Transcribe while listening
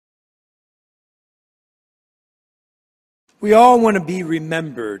We all want to be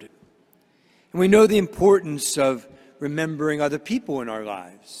remembered. And we know the importance of remembering other people in our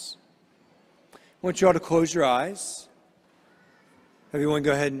lives. I want you all to close your eyes. Everyone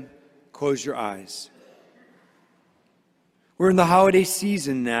go ahead and close your eyes. We're in the holiday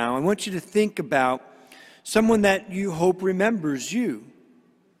season now. I want you to think about someone that you hope remembers you,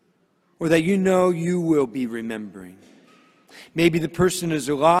 or that you know you will be remembering. Maybe the person is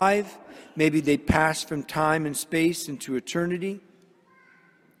alive. Maybe they passed from time and space into eternity.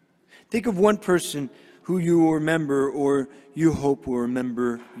 Think of one person who you will remember or you hope will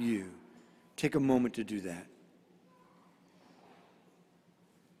remember you. Take a moment to do that.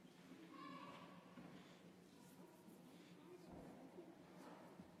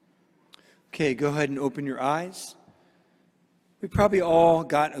 Okay, go ahead and open your eyes. We probably all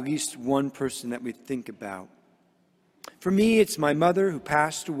got at least one person that we think about. For me, it's my mother who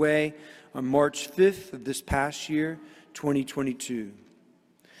passed away on March 5th of this past year, 2022.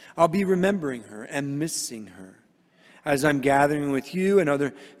 I'll be remembering her and missing her as I'm gathering with you and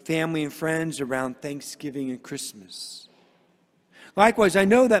other family and friends around Thanksgiving and Christmas. Likewise, I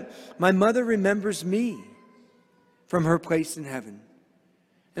know that my mother remembers me from her place in heaven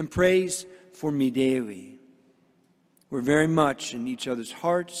and prays for me daily. We're very much in each other's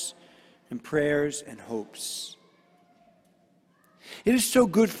hearts and prayers and hopes. It is so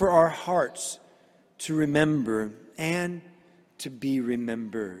good for our hearts to remember and to be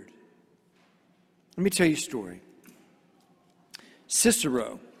remembered. Let me tell you a story.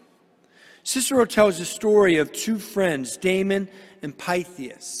 Cicero tells the story of two friends, Damon and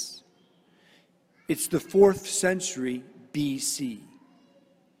Pythias. It's the 4th century BC.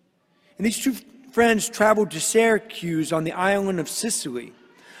 And these two friends traveled to Syracuse on the island of Sicily.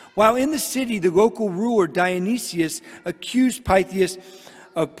 While in the city, the local ruler Dionysius accused Pythias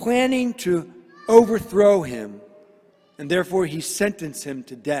of planning to overthrow him, and therefore he sentenced him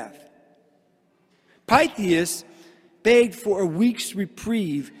to death. Pythias begged for a week's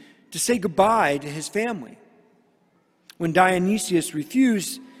reprieve to say goodbye to his family. When Dionysius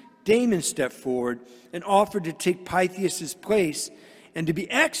refused, Damon stepped forward and offered to take Pythias' place and to be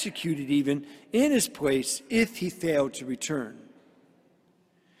executed even in his place if he failed to return.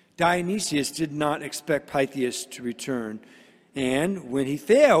 Dionysius did not expect Pythias to return, and when he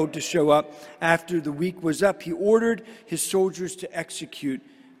failed to show up after the week was up, he ordered his soldiers to execute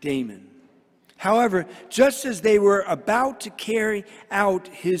Damon. However, just as they were about to carry out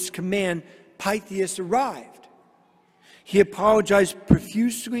his command, Pythias arrived. He apologized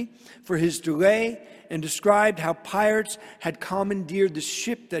profusely for his delay and described how pirates had commandeered the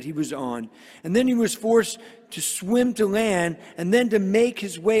ship that he was on. And then he was forced to swim to land and then to make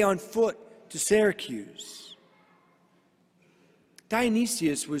his way on foot to Syracuse.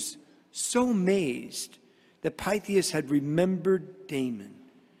 Dionysius was so amazed that Pythias had remembered Damon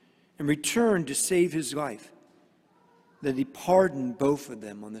and returned to save his life that he pardoned both of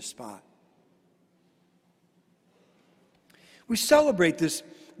them on the spot. We celebrate this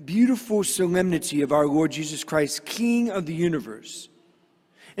beautiful solemnity of our Lord Jesus Christ, King of the universe.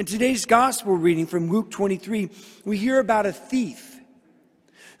 In today's gospel reading from Luke 23, we hear about a thief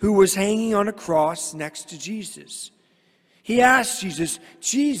who was hanging on a cross next to Jesus. He asked Jesus,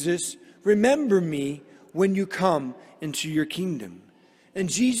 "Jesus, remember me when you come into your kingdom." And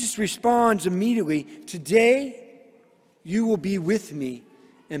Jesus responds immediately, "Today you will be with me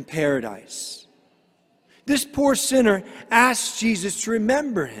in paradise." This poor sinner asked Jesus to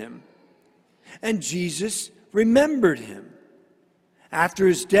remember him, and Jesus remembered him. After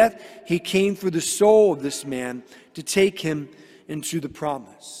his death, he came for the soul of this man to take him into the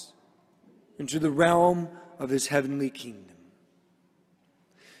promise, into the realm of his heavenly kingdom.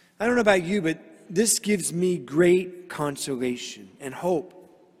 I don't know about you, but this gives me great consolation and hope.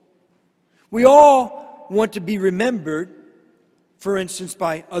 We all want to be remembered, for instance,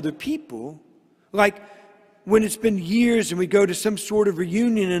 by other people, like when it's been years and we go to some sort of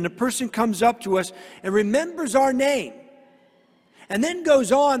reunion and a person comes up to us and remembers our name and then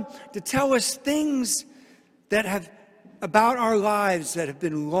goes on to tell us things that have about our lives that have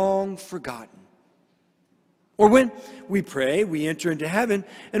been long forgotten. Or when we pray, we enter into heaven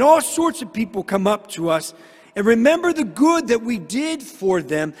and all sorts of people come up to us and remember the good that we did for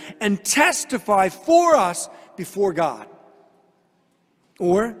them and testify for us before God.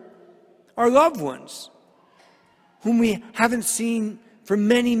 Or our loved ones, whom we haven't seen for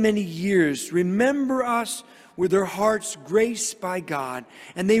many, many years, remember us with their hearts graced by God,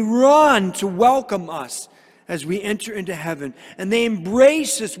 and they run to welcome us as we enter into heaven, and they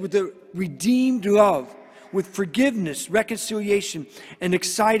embrace us with a redeemed love, with forgiveness, reconciliation, and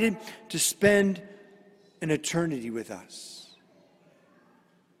excited to spend an eternity with us.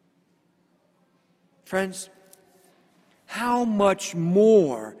 Friends, how much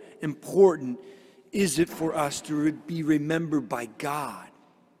more important is it for us to be remembered by God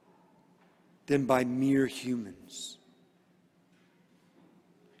than by mere humans?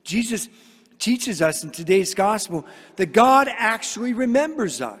 Jesus teaches us in today's gospel that God actually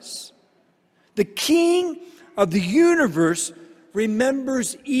remembers us. The King of the universe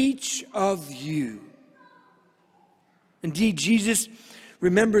remembers each of you. Indeed, Jesus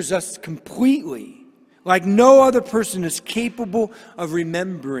remembers us completely, like no other person is capable of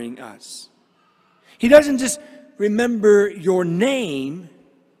remembering us. He doesn't just remember your name,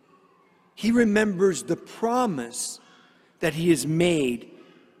 He remembers the promise that He has made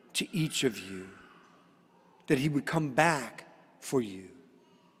to each of you, that He would come back for you.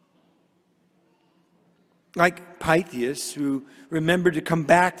 Like Pythias, who remembered to come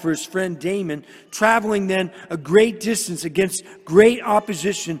back for his friend Damon, traveling then a great distance against great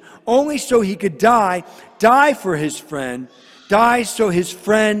opposition, only so he could die for his friend, die so his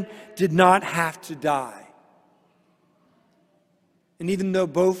friend did not have to die. And even though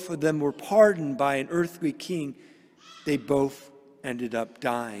both of them were pardoned by an earthly king, they both ended up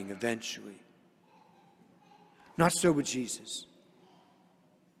dying eventually. Not so with Jesus.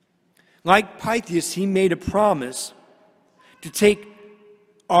 Like Pythias, He made a promise to take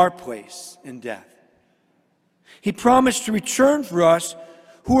our place in death. He promised to return for us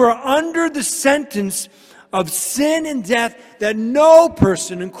who are under the sentence of sin and death that no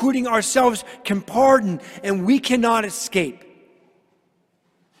person, including ourselves, can pardon, and we cannot escape.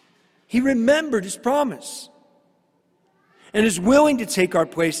 He remembered His promise and is willing to take our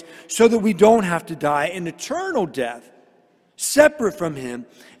place so that we don't have to die an eternal death, separate from Him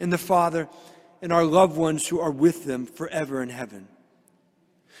and the Father and our loved ones who are with them forever in heaven.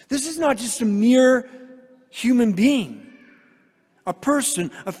 This is not just a mere human being, a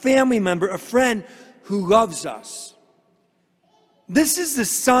person, a family member, a friend who loves us. This is the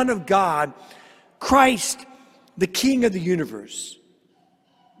Son of God, Christ, the King of the universe.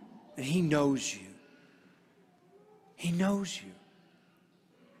 And He knows you. He knows you.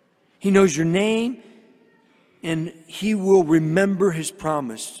 He knows your name, and He will remember His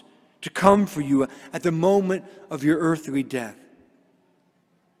promise to come for you at the moment of your earthly death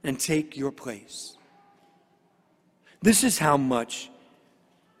and take your place. This is how much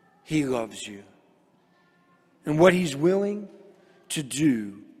He loves you and what He's willing to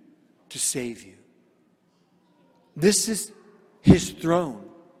do to save you. This is His throne.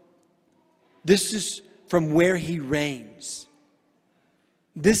 This is from where He reigns.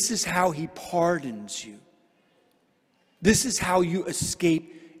 This is how He pardons you. This is how you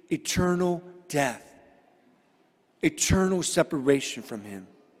escape eternal death, eternal separation from Him.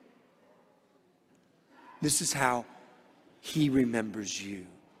 This is how He remembers you.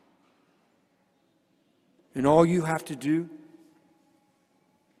 And all you have to do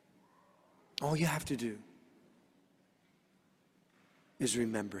is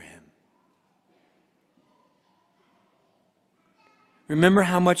remember Him. Remember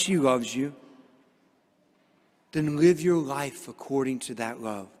how much He loves you. Then live your life according to that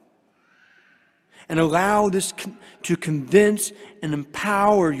love. And allow this to convince and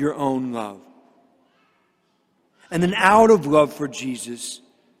empower your own love. And then out of love for Jesus,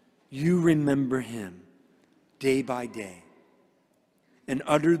 you remember Him day by day. And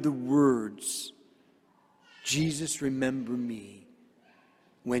utter the words, Jesus, remember me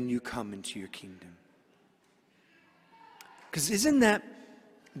when you come into your kingdom. Because isn't that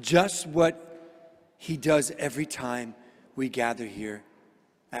just what He does every time we gather here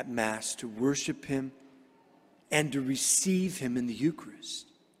at Mass to worship Him and to receive Him in the Eucharist?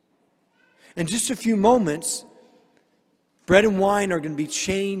 In just a few moments, bread and wine are going to be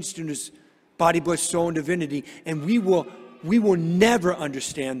changed in His body, blood, soul, and divinity, and we will never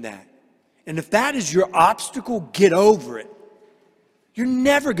understand that. And if that is your obstacle, get over it. You're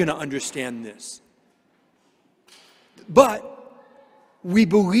never going to understand this. But we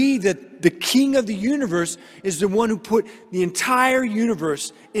believe that the King of the universe is the one who put the entire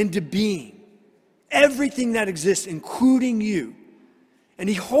universe into being. Everything that exists, including you. And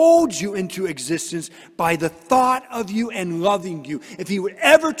He holds you into existence by the thought of you and loving you. If He would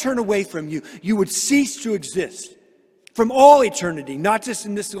ever turn away from you, you would cease to exist from all eternity, not just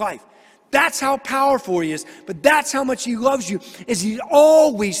in this life. That's how powerful He is, but that's how much He loves you, is He's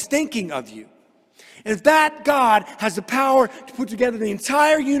always thinking of you. And if that God has the power to put together the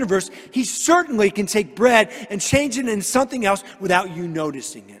entire universe, He certainly can take bread and change it into something else without you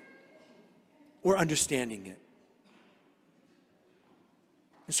noticing it or understanding it.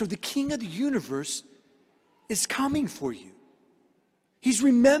 And so the King of the universe is coming for you. He's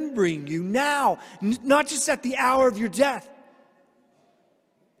remembering you now, not just at the hour of your death.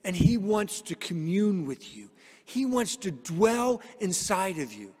 And he wants to commune with you. He wants to dwell inside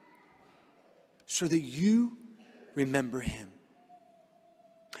of you so that you remember him.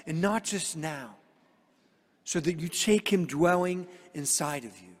 And not just now, so that you take him dwelling inside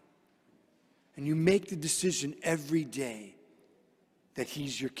of you. And you make the decision every day that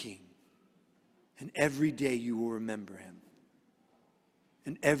he's your king. And every day you will remember him.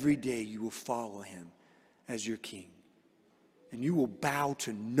 And every day you will follow him as your king. And you will bow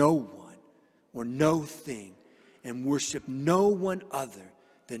to no one or no thing and worship no one other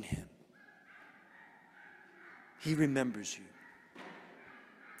than him. He remembers you.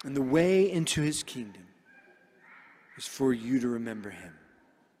 And the way into his kingdom is for you to remember him.